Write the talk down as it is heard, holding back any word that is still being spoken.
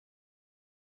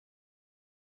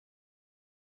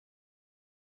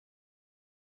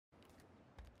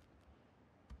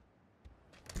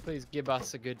Please give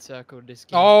us a good circle disc.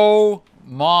 Oh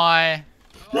my.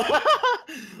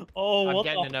 Oh, I'm what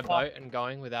getting the in a fuck? boat and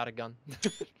going without a gun.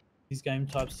 These game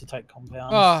types to take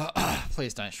compounds. Oh,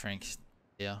 please don't shrink.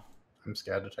 Yeah. I'm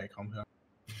scared to take compound.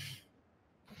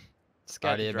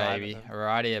 Scared Right to here, drive baby. them.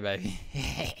 Right here, baby.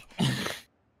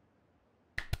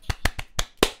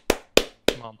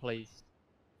 Come on, please.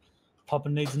 Papa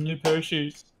needs a new pair of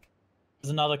shoes.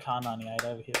 There's another car 98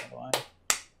 over here, by the way.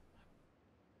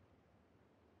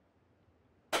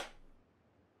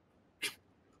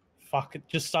 Fuck, it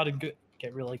just started to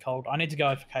get really cold. I need to go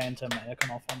AFK and turn my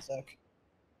aircon off 1 sec.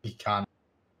 You can't.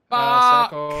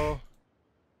 Circle.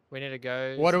 We need to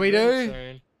go. What do we really do?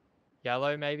 Soon.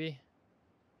 Yellow, maybe.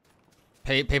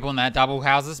 People in that double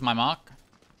houses, my mark.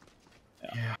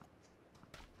 Yeah.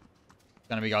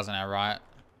 Gonna be guys on our right.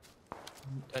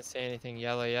 Don't see anything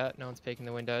yellow yet. No one's peeking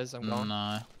the windows. I'm gone.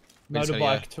 No. We just gotta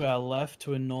Motorbike to our left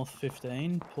to a north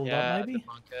 15. Pulled Yeah, up, maybe? the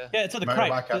bunker. Yeah, it's at the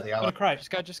crate. Motorbike at the Got a yellow. crate.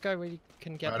 Just go. We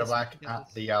can get Motorbike this.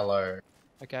 at the yellow.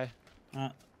 Okay.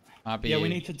 Might be. Yeah, we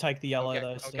need to take the yellow Okay, though.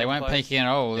 okay. still. They weren't Close. peeking at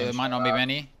all. There Yeah, might not be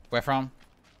many. Where from?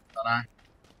 Don't know.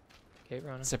 Keep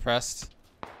running. Suppressed.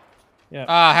 Yeah.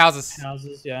 Ah, houses.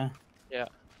 Houses, yeah. Yeah.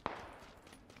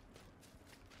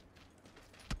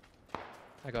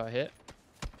 I got hit.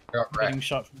 Got Getting wrecked.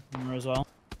 shot from camera as well.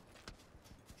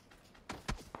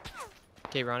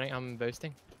 Keep running. I'm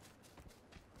boosting.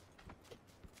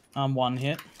 One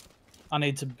hit. I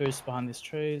need to boost behind this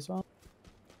tree as well.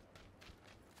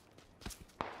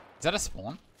 Is that a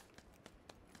spawn?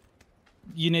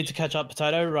 You need to catch up,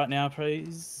 Potato, right now,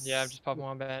 please. Yeah, I'm just popping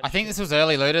one bench. I think this was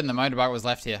early looted and the motorbike was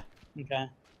left here. Okay.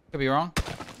 Could be wrong. Can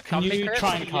Cover me, you Chris.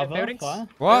 try and Yeah, cover buildings. fire?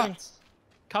 What? Buildings.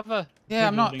 Cover. Yeah,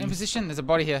 I'm not in buildings. position. There's a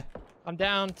body here. I'm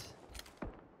downed.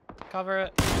 Cover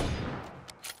it.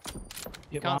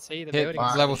 You Yep, can't see the Hit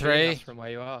buildings. level They're shooting 3. us from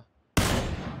where you are.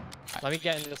 Let me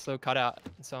get into this little cutout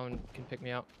and someone can pick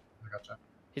me up. I gotcha.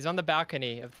 He's on the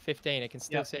balcony of 15. It can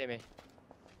still Yep. see me.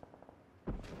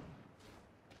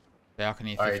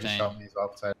 Balcony Oh, you just 15. shot me as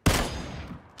well. So.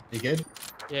 You good?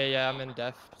 Yeah, I'm in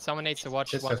def. Someone needs to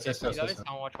watch Just- 150 just- though. just-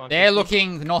 Someone watch 150. They're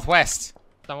looking northwest.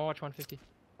 Someone watch 150.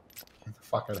 Get the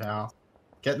fucking house.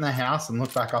 Get in the house and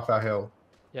look back up our hill.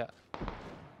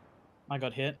 I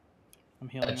got hit. I'm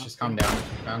healing Let's up. just come down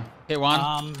if you can. Hit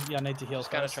one. Yeah, I need to heal Just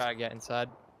gotta first. try to get inside.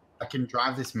 I can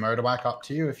drive this motorbike up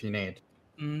to you if you need.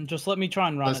 Just let me try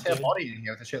and run There's it, a dude. body in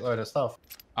here with a shitload of stuff.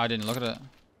 I didn't look at it.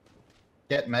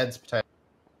 Get meds, Potato.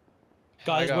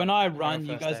 Guys, got- when I I got run,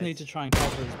 you first guys need aids. to try and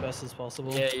cover as best as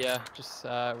possible. Yeah. Just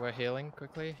we're healing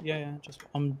quickly. Yeah, just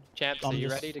I'm Champs, I'm are you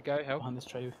just ready to go? Help. behind this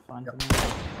tree. Fine. Yep. for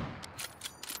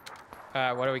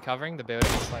me. What are we covering? The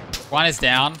buildings. Like. One is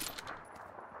down.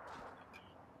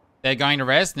 They're going to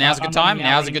rest. Now's a good I'm time.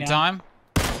 Now's a yelling good now. time.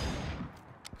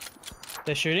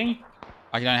 They're shooting.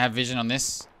 I don't have vision on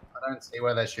this. I don't see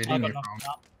where they're I shooting got you knocked from.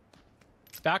 out.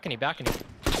 Balcony.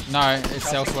 No,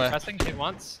 it's elsewhere. Pressing. Hit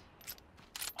once.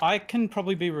 I can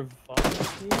probably be revived.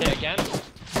 Hit again.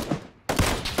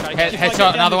 Try to Head, get-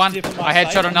 headshot another one. I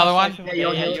headshot another one. Yeah, Yeah,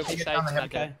 you'll you'll heal. be Get safe down the in hill. that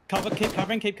day. Okay, cover, keep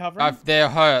covering, keep covering. They're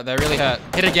hurt. They're really hurt.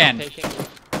 Hit again. Taking.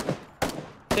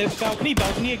 There's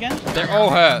balcony again. They're all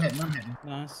hurt. Hit, I'm hitting.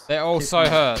 Nice. They're all so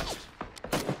hurt.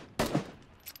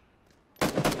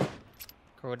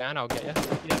 Crawl down. I'll get you.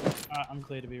 Yeah. Alright, I'm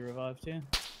clear to be revived here.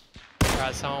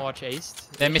 Alright, someone watch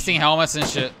east. They're missing helmets and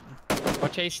shit.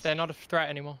 Watch east. They're not a threat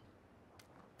anymore.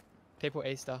 People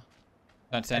east are.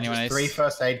 Don't see anyone Just 3 else.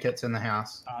 first aid kits in the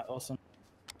house. Alright, awesome.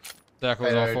 Circle's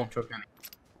Potato awful. took any.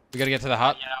 We gotta get to the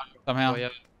hut somehow. Oh, yeah.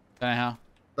 Don't know how.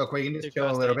 Look, we can Two just chill a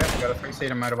first little aids. bit. We've got a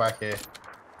 3-seater motorbike here.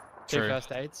 Two True.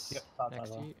 first aids. Yep, Next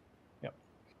to you.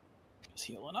 Just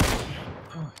healing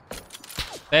up.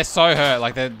 They're so hurt.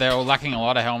 Like they're all lacking a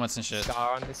lot of helmets and shit.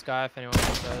 Scar on this guy if anyone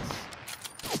else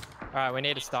does. Alright, we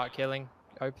need to start killing.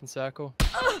 Open circle.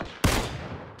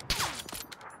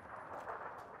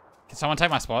 Can someone take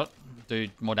my spot? Do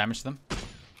more damage to them.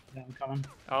 Yeah, I'm coming.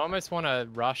 I almost want to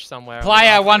rush somewhere.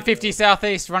 Player 150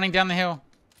 southeast running down the hill.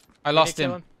 I Did he lost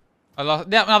kill him. I lost.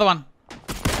 Yeah, another one.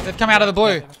 They've come out of the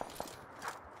blue.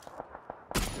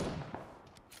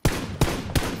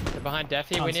 They're behind Defy.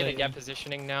 We Can't need see to get them.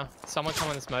 positioning now. Someone come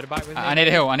on this motorbike with me. I need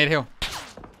a hill. I need a hill.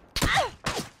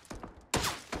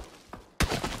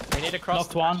 We need to cross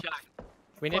Knocked that one. shack.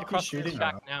 We need to Fuck, cross he's the shooting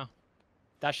shack now. now.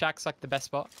 That shack's like the best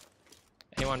spot.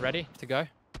 Anyone ready to go?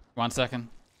 1 second.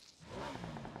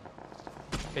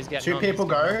 Who's getting 2 on? people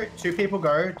go. 2 people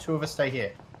go. 2 of us stay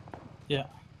here. Yeah.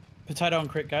 Potato and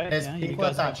crit go. There's Yeah, you people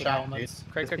at guys that have good shack, dude. helmets.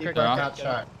 Quick, There's quick, people quick, at quick, that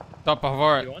shack. Stop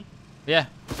before it. You on? Yeah.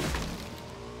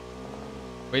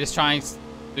 We just try and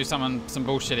do some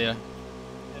bullshit here.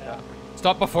 Yeah.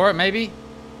 Stop before it, maybe.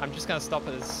 I'm just gonna stop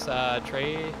at this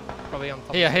tree, probably on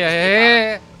top.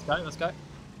 Here. Let's go. Let's go.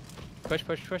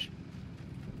 Push.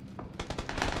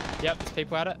 Yep, there's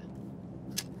people at it.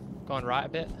 Going right a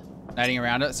bit. Nading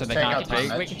around it so they Take can't out time.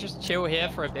 peek. We can just chill here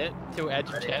for a bit till edge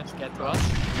of chance get to us.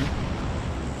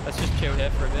 Let's just chill here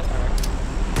for a bit. I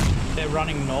reckon. They're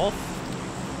running north.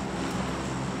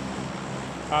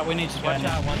 Alright, we need to Watch go.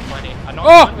 out, 120. I knocked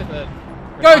Oh! one with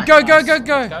a.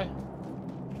 Go.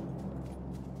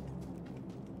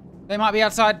 They might be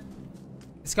outside.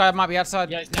 This guy might be outside.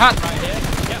 Yeah, he's Cut. right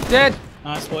here. Yep. Dead.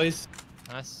 Nice, boys.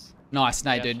 Nice. Nice,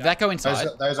 Nate, Yeah, dude. yeah. That go inside.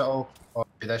 Those are all. Oh,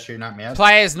 they're shooting at me.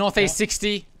 Players, northeast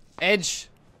 60. Edge.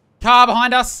 Car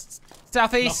behind us. Knocked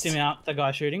Southeast. him out, the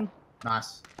guy shooting.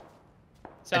 Nice.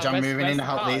 So Edge, I'm where's- moving where's in to the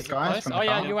help car? these Is it guys close? from Oh the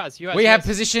yeah, car. US. We have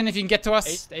position if you can get to us.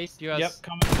 East, US. Yep,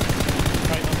 coming.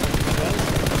 Straight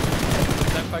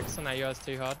north. Don't focus on that US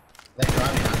too hard. They're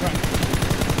driving at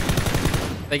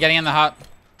me. They're getting in the hut.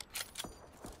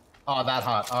 Oh, that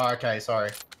hut. Oh, okay,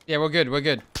 sorry. Yeah, we're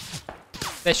good.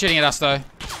 They're shooting at us though.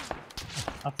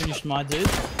 I finished my dude.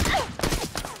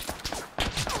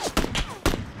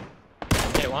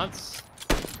 Hit it once.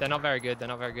 They're not very good.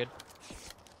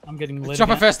 I'm getting lit Drop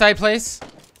a again. first aid, please.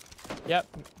 Yep,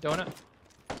 doing it.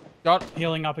 Got.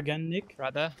 Healing up again, Nick.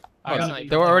 Right there. Oh, it's not-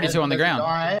 there were already There's- two on the there's a ground.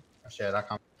 guy- Oh, shit, I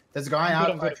can't. There's a guy I'm out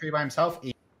good, I'm by a good. tree by himself.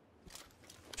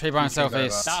 Tree by himself over.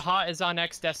 east. That hut is our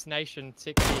next destination.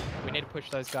 60. We need to push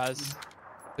those guys.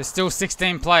 There's still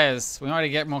 16 players. We might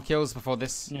get more kills before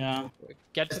this. Yeah.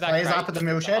 Get to that. Plays crate. up at the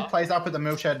mill shed. Plays up at the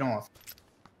mill shed north.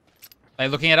 Are they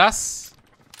looking at us?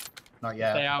 Not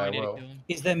yet. They are. We They need to will. kill them.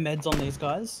 Is there meds on these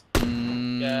guys?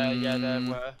 Yeah, there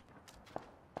were.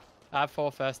 I have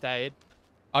 4 first aid.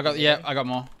 I got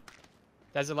more.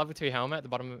 There's a level 2 helmet at the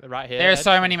bottom right here. There are Edge.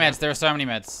 so many meds. There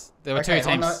were Okay, two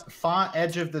on teams. the far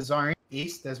edge of the zone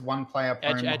east, there's one player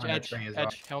prone behind a tree as well.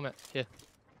 Edge, helmet. Here.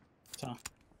 So,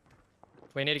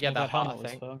 We need to get yeah, that hut, I helmet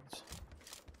was think. fucked.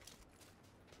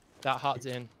 That hut's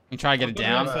in. We can try to get it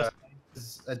down.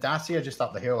 There's a Dacia just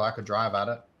up the hill. I could drive at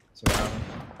it. So,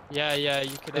 Yeah,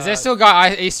 you could. Is there still a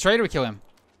guy east street or we kill him?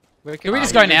 We Can we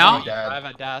just go now? I have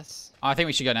a DAS. I think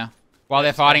we should go now. While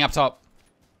they're fighting up top.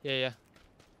 Yeah.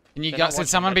 Can you They're guys, not should watching,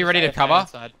 someone they're be just ready to AFK cover?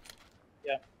 inside.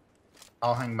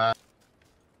 I'll hang back.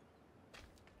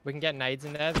 We can get nades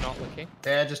in there. They're not looking.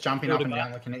 They're just jumping up Building and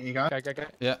down back. looking at you guys. Go.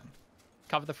 Yeah.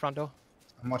 Cover the front door.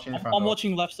 I'm watching the front I'm door.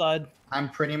 watching left side. I'm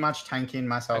pretty much tanking We're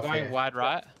myself going here. wide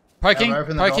right. Poking. Yeah,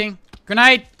 open the door. Poking.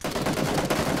 Grenade.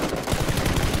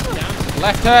 Down.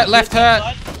 Left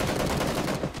hurt.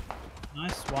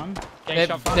 Nice one. Getting They're-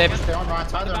 shot from they're- again. They're on right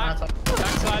side. They're on right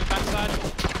side.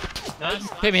 Backside. Nice.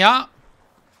 Hit me up.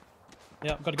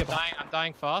 Yeah, gotta get back. I'm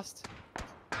dying fast.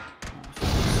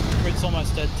 Crit's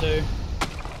almost dead too.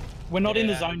 We're not in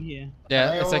the Yeah. zone here.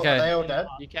 Yeah, Are it's they okay. all dead?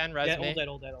 You can res Yeah, me. all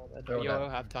dead. All You dead. will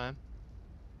have time.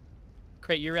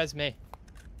 Crit, you res me.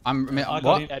 got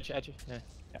What? him. Edge.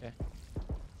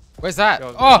 Where's that?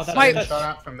 Go. Oh, that's- mate. that's- Shot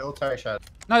out from military shed.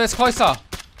 No, that's closer.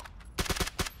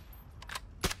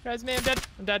 Res me.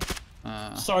 I'm dead.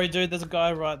 Sorry, dude. There's a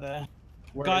guy right there.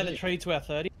 Where Guy is that he? tree to our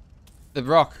 30. The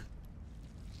rock.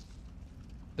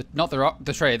 Not the rock.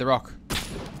 The tree. The rock.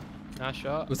 Nice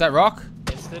shot. Was that rock?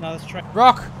 Instant. No, that's tree.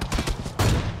 Rock.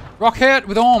 Rock hit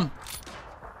with arm.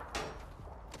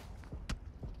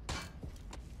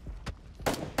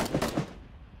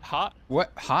 Hut.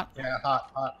 What? Hut? Yeah,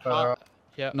 hut, further Hut. up.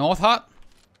 Yeah. North hut?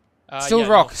 Still yeah,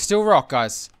 rock. north. Still rock,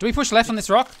 guys. Do we push left on this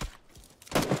rock?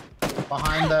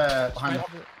 Behind the.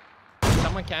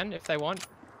 Someone can if they want.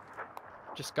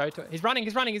 Just go to it. He's running.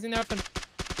 He's in the open.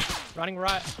 Running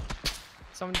right.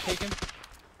 Someone take him.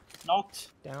 Knocked.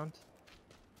 Downed.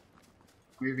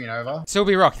 Moving over. Still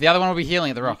be rock. The other one will be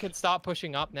healing at the You rock. could start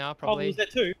pushing up now, Oh, probably. was there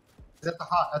two? Is at the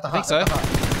hut. At the I hut. think at the so.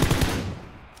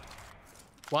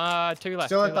 hut. 2 left.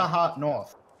 Still two at the left. hut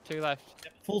north. 2 left.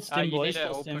 Full stim, You boys. need to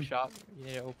Full all stim. push up. You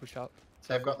need to all push up.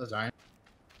 They've got the zone.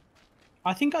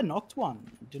 I think I knocked one,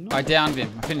 didn't I? I downed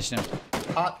him. I finished him.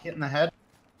 Hut hitting the head.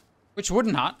 Which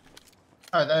wooden hut?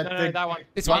 Oh, they're, No, that one.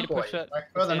 This You one? need to push it.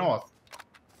 Like further It's in. north.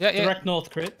 Yeah. Direct north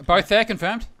crit. Both there,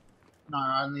 confirmed. No,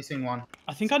 I only seen one.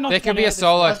 I think I knocked There could one be a out.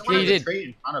 solo. There's one He in the did. tree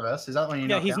in front of us. Is that one you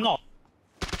Yeah, knocked he's out? not.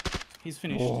 He's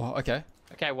finished. Oh, okay.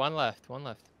 Okay, one left.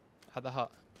 At the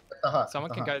hut. At the hut. Someone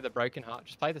at the can hut. go to the broken hut.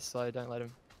 Just play this slow. Don't let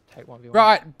him take 1v1.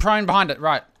 Right, prone behind it.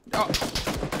 Right. Oh,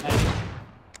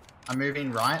 I'm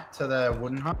moving right to the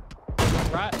wooden hut.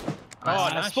 Right. Oh,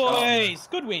 Nice. nice shot. boys.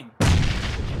 Good win.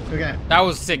 Okay. that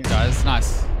was sick, guys.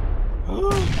 Nice.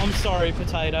 I'm sorry,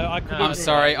 Potato. I couldn't. I'm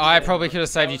sorry. I probably could have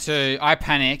saved you too. I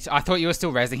panicked. I thought you were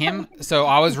still rezzing him, so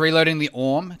I was reloading the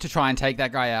Orm to try and take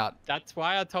that guy out. That's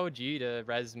why I told you to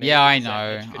res me. Yeah, I because know.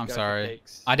 Edge could I'm go for sorry.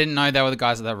 peaks. I didn't know they were the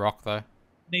guys at that rock though.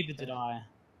 Neither did I.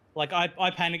 Like I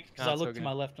panicked because Nah, I it's all looked to good.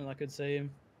 my left and I could see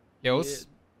him. Yours?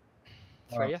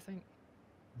 3, I think.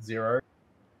 0.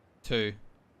 2.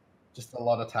 Just a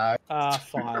lot of tags.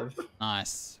 5.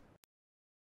 Nice.